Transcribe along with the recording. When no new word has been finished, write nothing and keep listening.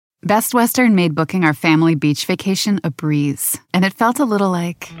Best Western made booking our family beach vacation a breeze, and it felt a little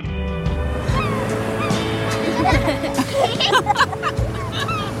like...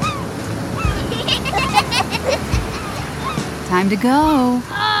 Time to go.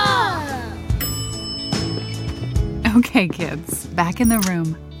 Okay, kids, back in the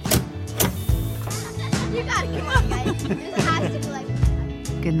room. You gotta come on, guys. This has to be like...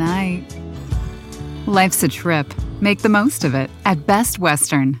 Good night. Life's a trip. Make the most of it at Best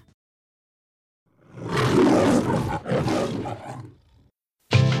Western.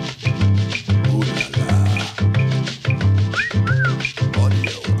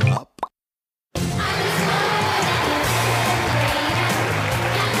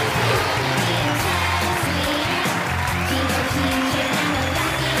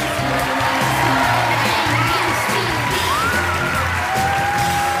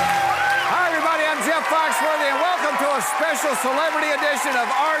 Special celebrity edition of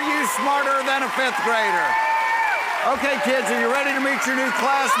Are You Smarter Than a Fifth Grader? Okay, kids, are you ready to meet your new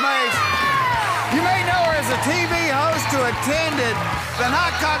classmates? You may know her as a TV host who attended the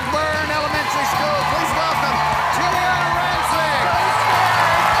Cockburn Elementary School. Please welcome Juliana Rancic.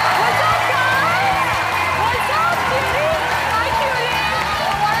 What's up, guys? What's up, cutie? Hi, cutie.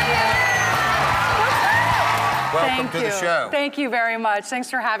 How are you? What's up? Welcome to the show. Thank you very much.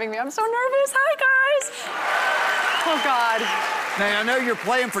 Thanks for having me. I'm so nervous. Hi, guys. Oh, God. Now, I know you're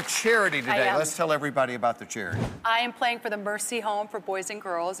playing for charity today. I am. Let's tell everybody about the charity. I am playing for the Mercy Home for Boys and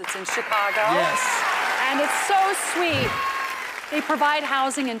Girls. It's in Chicago. Yes. And it's so sweet. They provide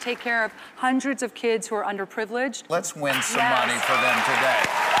housing and take care of hundreds of kids who are underprivileged. Let's win some money for them today.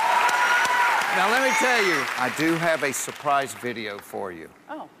 Now, let me tell you, I do have a surprise video for you.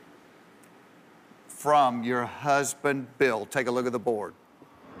 Oh. From your husband, Bill. Take a look at the board.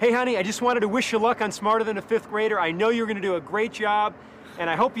 Hey, honey, I just wanted to wish you luck on Smarter Than a Fifth Grader. I know you're going to do a great job, and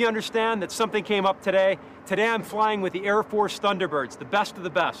I hope you understand that something came up today. Today I'm flying with the Air Force Thunderbirds, the best of the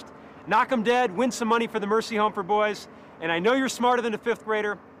best. Knock 'em dead, win some money for the Mercy Home for Boys, and I know you're smarter than a fifth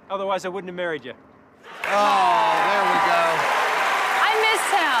grader, otherwise I wouldn't have married you. Oh, there we go. I miss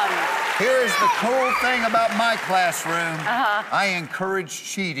him. Here's the cool thing about my classroom. I encourage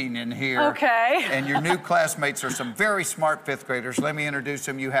cheating in here. Okay. And your new classmates are some very smart fifth graders. Let me introduce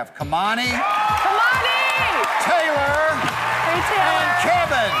them. You have Kamani. Kamani! Taylor. Hey, Taylor. And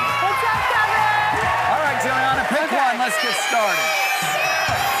Kevin. What's up, Kevin? All right, Juliana, pick one. Let's get started.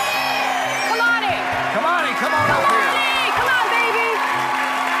 Kamani. Kamani, come on up here. Come on, baby.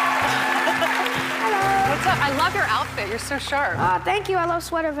 Hello. What's up? I love your outfit. You're so sharp. Thank you. I love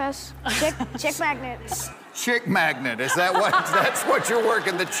sweater vests. Chick magnets. Chick magnet. Is that what? That's what you're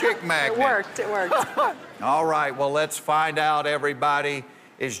working, the chick magnet. It worked. All right, well, let's find out, everybody.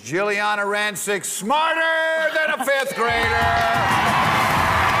 Is Juliana Rancic smarter than a fifth grader?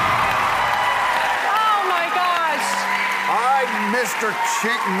 Oh, my gosh. All right, Mr.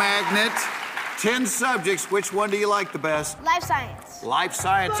 Chick Magnet. 10 subjects. Which one do you like the best? Life science. Life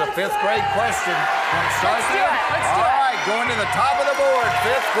science, a fifth grade question. Want to start Let's do there? it. Let's do All it. right, going to the top of the board.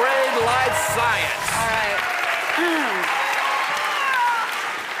 Fifth grade life science. All right.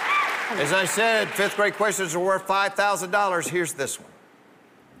 As I said, fifth grade questions are worth $5,000. Here's this one.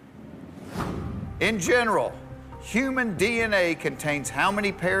 In general, human DNA contains how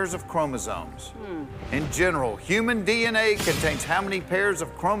many pairs of chromosomes? In general, human DNA contains how many pairs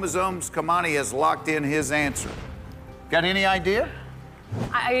of chromosomes? Kamani has locked in his answer. Got any idea?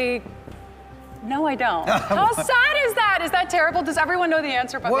 No, I don't. How sad is that? Is that terrible? Does everyone know the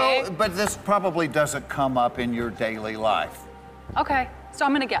answer but me? Well, but this probably doesn't come up in your daily life. Okay, so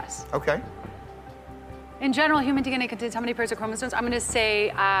I'm gonna guess. Okay. In general, human DNA contains how many pairs of chromosomes? I'm gonna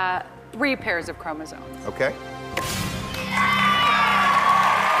say 3 pairs of chromosomes. Okay.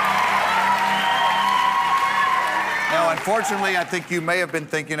 Now, unfortunately, I think you may have been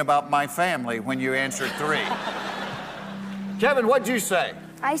thinking about my family when you answered 3. Kevin, what'd you say?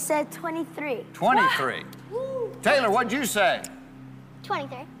 I said 23. 23. Taylor, what'd you say?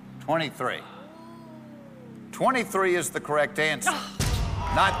 23. 23. 23 is the correct answer,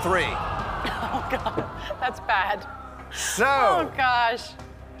 not 3. Oh, God, that's bad. So, Oh, gosh.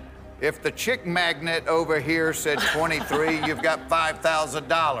 if the chick magnet over here said 23, you've got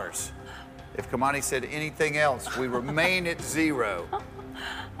 $5,000. If Kamani said anything else, we remain at 0.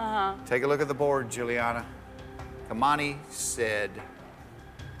 Take a look at the board, Juliana. Kamani said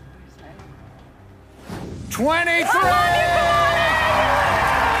 23! I'm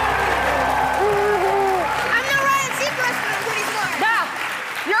the Ryan Seacrest, but I'm pretty smart. Yeah,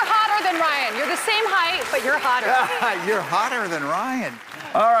 you're hotter than Ryan. You're the same height, but you're hotter. You're hotter than Ryan.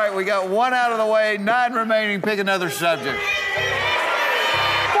 All right, we got 1 out of the way, 9 remaining. Pick another subject.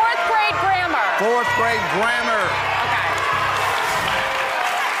 Fourth Fourth grade grammar. Okay.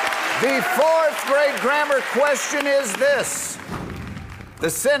 The fourth grade grammar question is this. The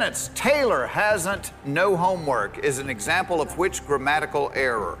sentence, Taylor hasn't no homework, is an example of which grammatical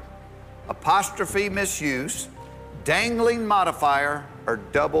error? Apostrophe misuse, dangling modifier, or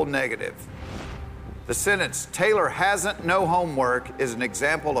double negative? The sentence, Taylor hasn't no homework, is an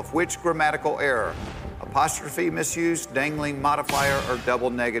example of which grammatical error? Apostrophe misuse, dangling modifier, or double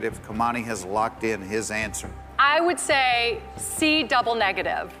negative? Kamani has locked in his answer. I would say C, double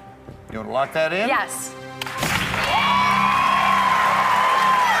negative. You want to lock that in? Yes.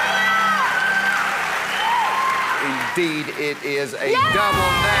 Indeed, it is a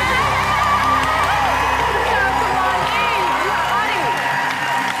double negative.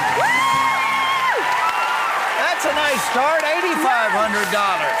 That's a nice start,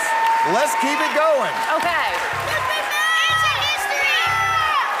 $8,500. Let's keep it going. Okay.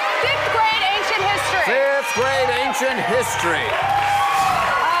 Fifth grade ancient history. Fifth grade ancient history.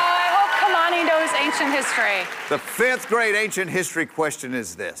 I hope Kamani knows ancient history. The fifth grade ancient history question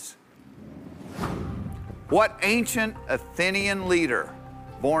is this. What ancient Athenian leader,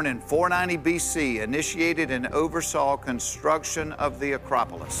 born in 490 BC, initiated and oversaw construction of the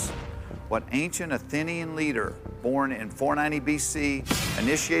Acropolis? What ancient Athenian leader, born in 490 BC,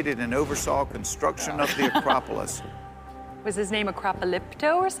 initiated and oversaw construction of the Acropolis? Was his name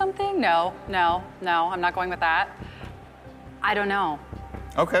Acropolipto or something? No, I'm not going with that. I don't know.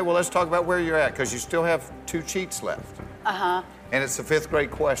 Okay, well, let's talk about where you're at, because you still have 2 cheats left. Uh-huh. And it's a fifth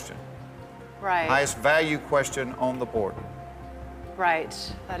grade question. Right. Highest value question on the board. Right,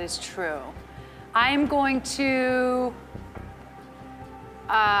 that is true. I'm going to,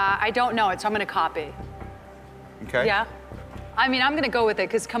 I don't know it, so I'm gonna copy. Okay. Yeah? I mean, I'm gonna go with it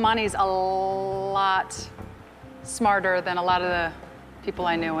because Kamani's a lot smarter than a lot of the people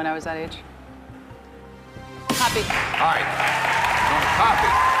I knew when I was that age. Copy. All right. On copy.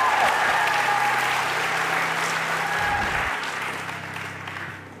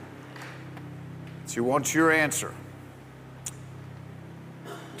 She wants your answer.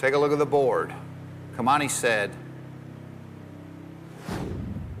 Take a look at the board. Kamani said,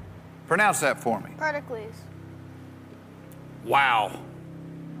 pronounce that for me. Pericles. Wow.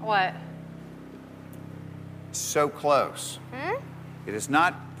 What? So close. It is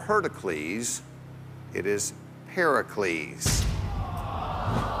not Pericles, it is Pericles.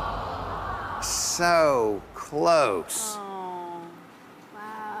 So close. Wow.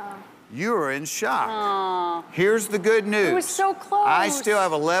 You are in shock. Here's the good news. It was so close. I still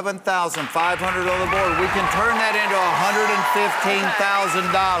have $11,500 on the board. We can turn that into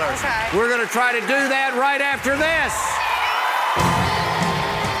 $115,000. Okay. We're going to try to do that right after this.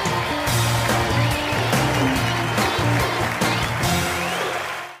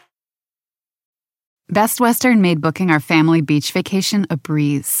 Best Western made booking our family beach vacation a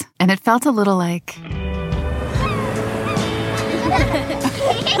breeze, and it felt a little like...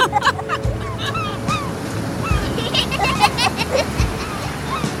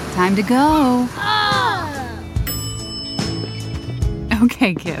 Time to go.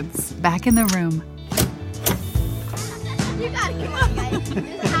 Okay, kids, back in the room. You gotta come on, guys.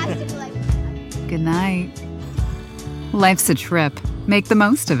 This has to be like... Good night. Life's a trip. Make the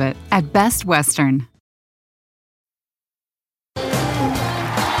most of it at Best Western.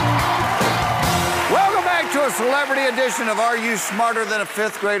 Welcome back to a celebrity edition of Are You Smarter Than a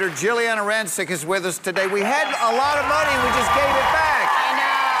Fifth Grader? Jilliana Rancic is with us today. We had a lot of money, we just gave it back. I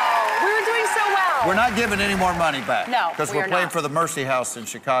know. We were doing so well. We're not giving any more money back. No, because we we're are playing not. for the Mercy House in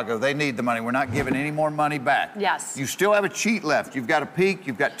Chicago. They need the money. We're not giving any more money back. Yes. You still have a cheat left. You've got a peek.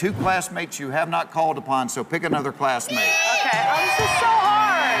 You've got 2 classmates you have not called upon, so pick another classmate. Okay. Oh, this is so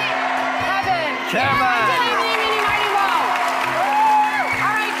hard. Kevin. Kevin.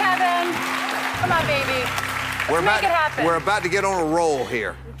 All right, Kevin. Come on, baby. Let's make it happen. We're about to get on a roll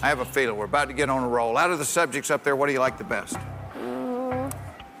here. I have a feeling we're about to get on a roll. Out of the subjects up there, what do you like the best?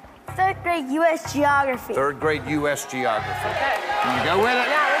 Third grade U.S. geography. Third grade U.S. geography. Okay. You want to go with it?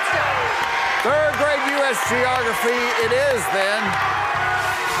 Yeah, let's go. Third grade U.S. geography it is then.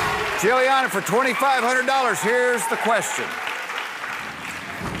 Jilliana, for $2,500, here's the question.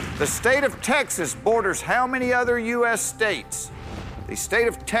 The state of Texas borders how many other U.S. states? The state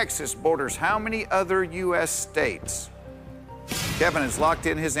of Texas borders how many other U.S. states? Kevin has locked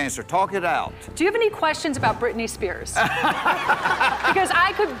in his answer. Talk it out. Do you have any questions about Britney Spears? Because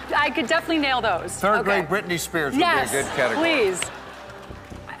I could definitely nail those. Third grade Britney Spears would Yes, be a good category. please.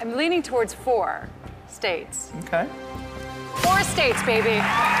 I'm leaning towards 4 states. Okay. 4 states, baby.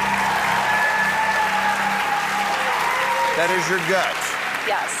 That is your gut.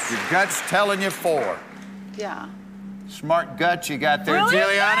 Yes. Your gut's telling you 4. Yeah. Smart gut you got there, Really?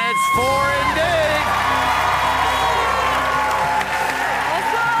 Giuliana. It's 4 indeed. Let's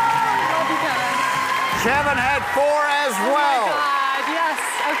go. Love you, Kevin. Kevin had 4 as well. Oh my God, yes.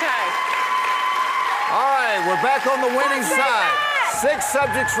 Okay. All right, we're back on the winning side. 6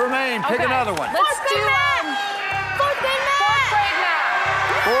 subjects remain. Pick Okay. another one. Let's do Fourth grade fourth math. grade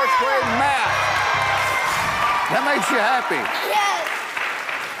math. 4th grade math. That makes you happy. Yes.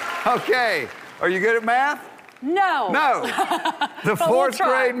 Okay. Are you good at math? No. No. The But we'll 4th try.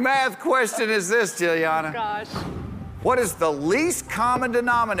 grade math question is this, Giuliana. Gosh. What is the least common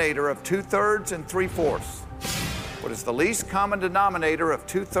denominator of 2/3 and 3/4? What is the least common denominator of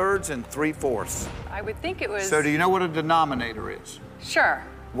 2/3 and 3/4? I would think it was. So do you know what a denominator is? Sure.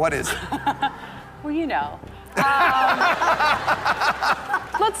 What is it? Well, you know.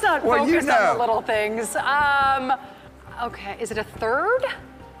 Let's not Well, focus you on know. the little things. Okay, is it a third?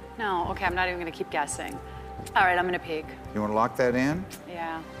 No, okay, I'm not even gonna keep guessing. All right, I'm gonna peek. You want to lock that in?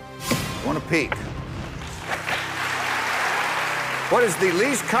 Yeah. You want to peek? What is the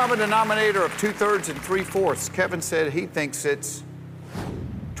least common denominator of 2/3 and 3/4? Kevin said he thinks it's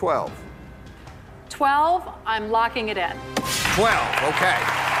 12. 12, I'm locking it in. 12, okay.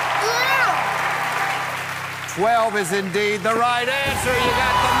 12 is indeed the right answer. You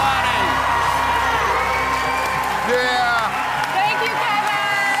got the money. Yeah, Thank you,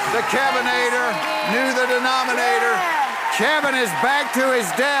 Kevin. the Kevinator knew the denominator. Kevin is back to his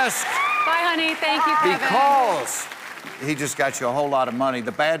desk Bye, honey. Thank you, Kevin. because he just got you a whole lot of money.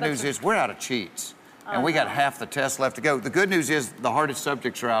 The bad news is we're out of cheats, and we got half the test left to go. The good news is the hardest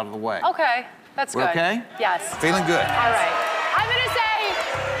subjects are out of the way. Okay, that's We're good. okay? Yes. Feeling good. All right. I'm gonna say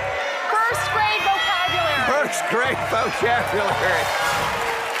first grade vocabulary. First grade vocabulary.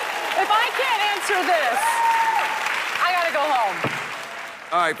 If I can't answer this, I gotta go home.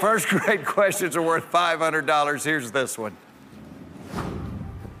 All right, first grade questions are worth $500. Here's this one.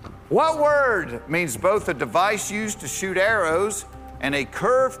 What word means both a device used to shoot arrows and a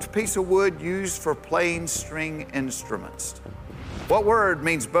curved piece of wood used for playing string instruments? What word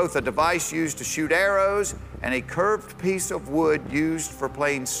means both a device used to shoot arrows and a curved piece of wood used for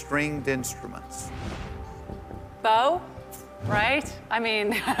playing stringed instruments? Bow, right? I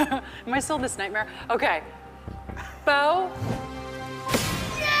mean, am I still in this nightmare? Okay. Bow.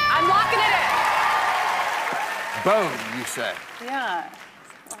 I'm locking it Bow, you say. in. Yeah.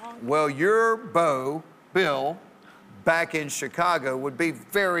 Well, your beau, Bill, back in Chicago, would be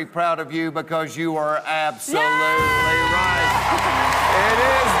very proud of you because you are absolutely right. It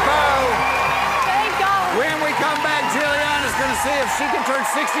is Bo. Thank God. When we come back, Giuliana's going to see if she can turn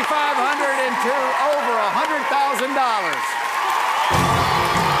 $6,500 into over $100,000.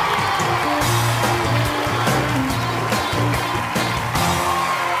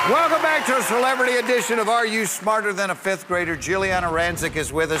 Welcome back to a celebrity edition of Are You Smarter Than a Fifth Grader? Giuliana Rancic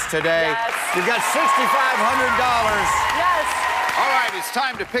is with us today. Yes. You've got $6,500. Yes. All right, it's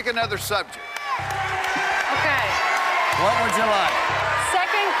time to pick another subject. Okay. What would you like?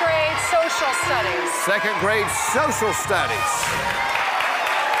 Second grade social studies. Second grade social studies.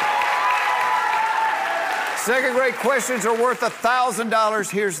 Second grade questions are worth $1,000.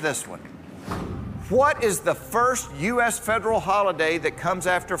 Here's this one. What is the first U.S. federal holiday that comes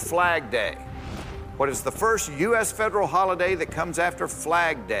after Flag Day? What is the first U.S. federal holiday that comes after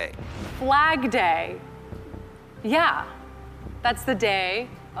Flag Day? Flag Day. Yeah. That's the day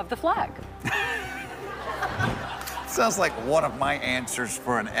of the flag. Sounds like one of my answers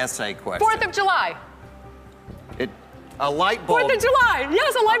for an essay question. 4th of July. A light bulb. 4th of July.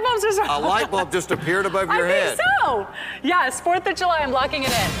 Yes, a light bulb's just. A light bulb just appeared above your I head. think so. Yes, 4th of July. I'm locking it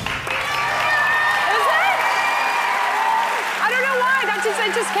in. Is it? I don't know why.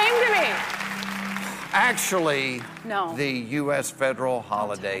 It just came to me. Actually, No. the U.S. federal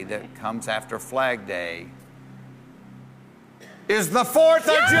holiday that comes after Flag Day is the 4th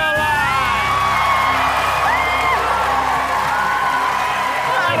of July!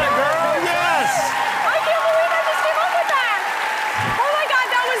 Atta girl, yes! I can't believe I just came up with that. Oh my God,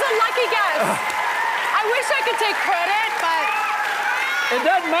 that was a lucky guess. I wish I could take credit, but It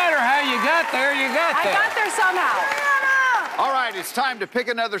doesn't matter how you got there, you got I there. got there somehow. All right, it's time to pick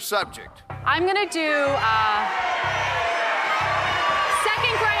another subject. I'm gonna do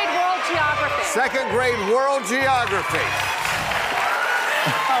second grade world geography. Second grade world geography.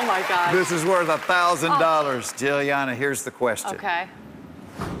 Oh my God. This is worth $1,000. Giuliana, here's the question. Okay.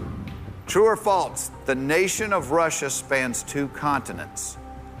 True or false? The nation of Russia spans 2 continents.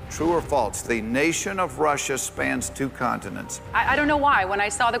 True or false? The nation of Russia spans 2 continents. I don't know why. When I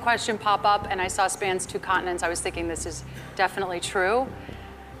saw the question pop up and I saw spans 2 continents, I was thinking this is definitely true.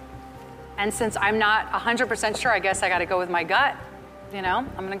 And since I'm not 100% sure, I guess I got to go with my gut. You know,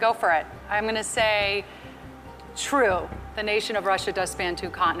 I'm going to go for it. I'm going to say true. The nation of Russia does span 2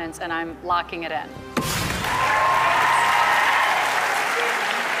 continents, and I'm locking it in.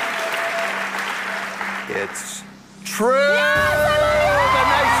 It's true. The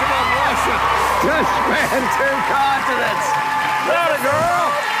nation of Russia does span 2 continents. That a girl.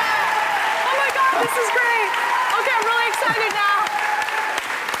 Oh my God, this is great. Okay, I'm really excited now.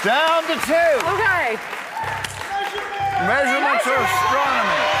 Down to 2. Okay. Measurements or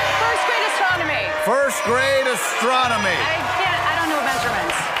astronomy? First grade astronomy. First grade astronomy. I don't know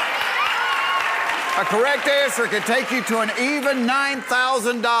measurements. A correct answer could take you to an even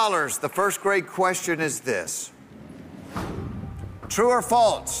 $9,000. The first grade question is this. True or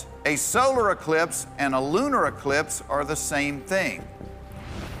false? A solar eclipse and a lunar eclipse are the same thing.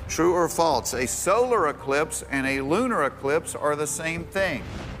 True or false? A solar eclipse and a lunar eclipse are the same thing.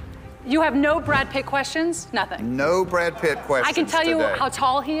 You have no Brad Pitt questions? Nothing. No Brad Pitt questions I can tell you today. how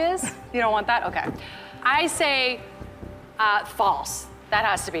tall he is. You don't want that? Okay. I say false. That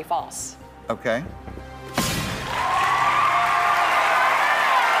has to be false. Okay.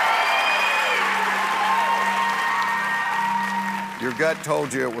 Your gut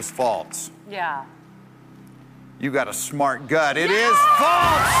told you it was false. Yeah. You got a smart gut. It is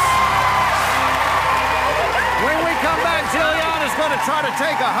false. When we come back, Jillian is going to try to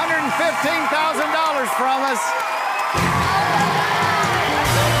take $115,000 from us.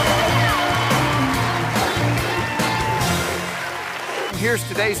 Here's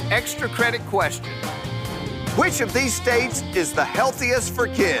today's extra credit question. Which of these states is the healthiest for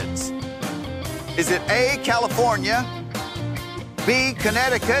kids? Is it A, California, B,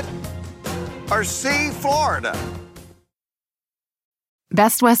 Connecticut, or C, Florida?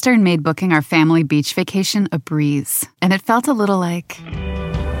 Best Western made booking our family beach vacation a breeze, and it felt a little like...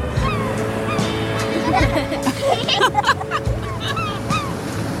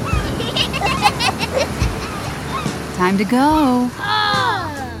 Time to go.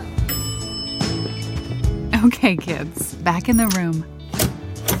 Okay, kids, back in the room.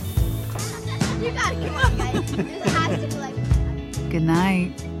 You gotta come on, guys. This has to be like... Good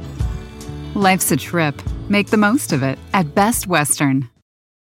night. Life's a trip. Make the most of it at Best Western.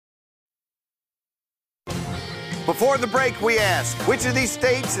 Before the break, we asked, which of these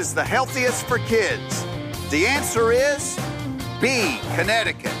states is the healthiest for kids? The answer is B,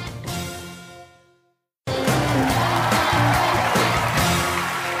 Connecticut.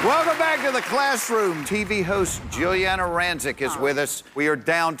 Welcome back to the classroom. TV host Juliana Rancic is with us. We are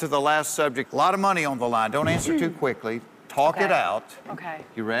down to the last subject. A lot of money on the line. Don't answer too quickly. Talk it out. Okay.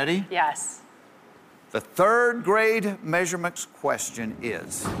 You ready? Yes. The third grade measurements question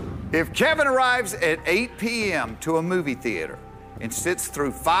is, if Kevin arrives at 8 p.m. to a movie theater and sits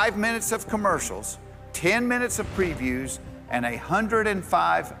through 5 minutes of commercials, 10 minutes of previews, and a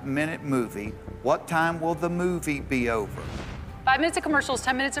 105-minute movie, what time will the movie be over? 5 minutes of commercials,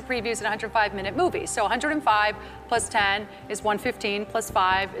 10 minutes of previews, and a 105-minute movie. So 105 plus 10 is 115, plus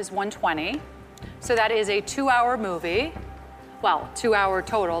 5 is 120. So that is a 2-hour movie. Well, 2-hour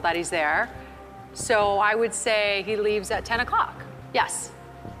total that he's there. So I would say he leaves at 10 o'clock. Yes.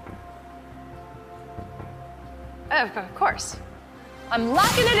 Of course. I'm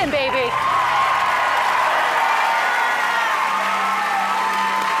locking it in, baby.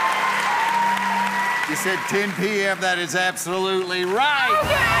 You said 10 p.m. That is absolutely right.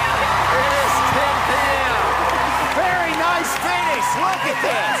 Okay. It is 10 p.m. Very nice finish. Look at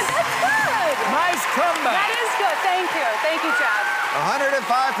this. That's good. Nice comeback. That is good. Thank you. Thank you, Chad. 105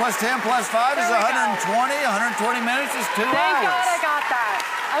 plus 10 plus 5 is There we 120. 120 minutes is 2 hours. Thank God I got that.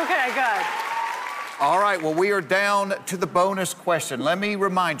 Okay, good. All right, well, we are down to the bonus question. Let me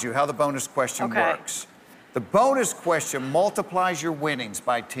remind you how the bonus question works. The bonus question multiplies your winnings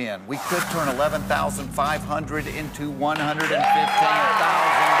by 10. We could turn $11,500 into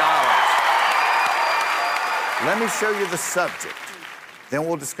 $115,000. Let me show you the subject. Then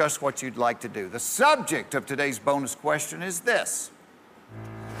we'll discuss what you'd like to do. The subject of today's bonus question is this: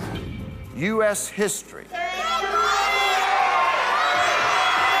 U.S. history.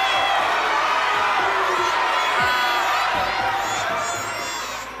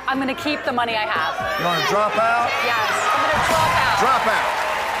 I'm gonna keep the money I have. You want to drop out? Yes, I'm gonna drop out. Drop out.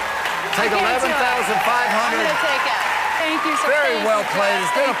 Take I can't do it. I'm gonna $11,500. take it. Thank you so much. Very well played.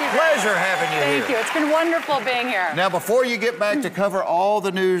 It's been a pleasure having you here. Thank you. It's been wonderful being here. Now, before you get back to cover all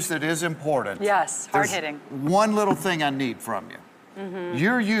the news that is important, Yes, there's hard-hitting. one little thing I need from you.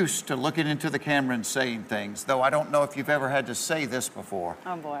 You're used to looking into the camera and saying things, though I don't know if you've ever had to say this before.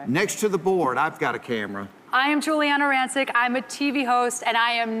 Oh, boy. Next to the board, I've got a camera. I am Juliana Rancic. I'm a TV host, and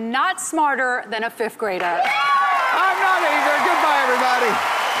I am not smarter than a 5th grader. I'm not either. Goodbye,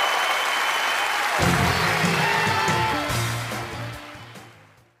 everybody.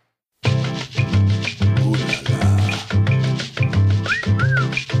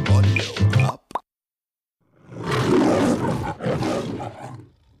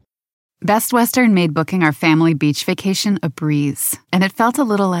 Best Western made booking our family beach vacation a breeze, and it felt a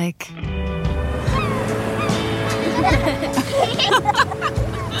little like...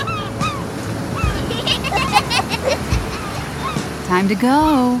 Time to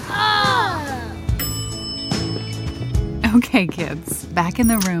go. Okay, kids, back in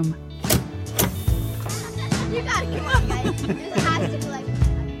the room. You gotta come on, guys. This has to be like...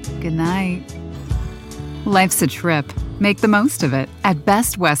 Good night. Life's a trip. Make the most of it at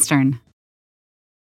Best Western.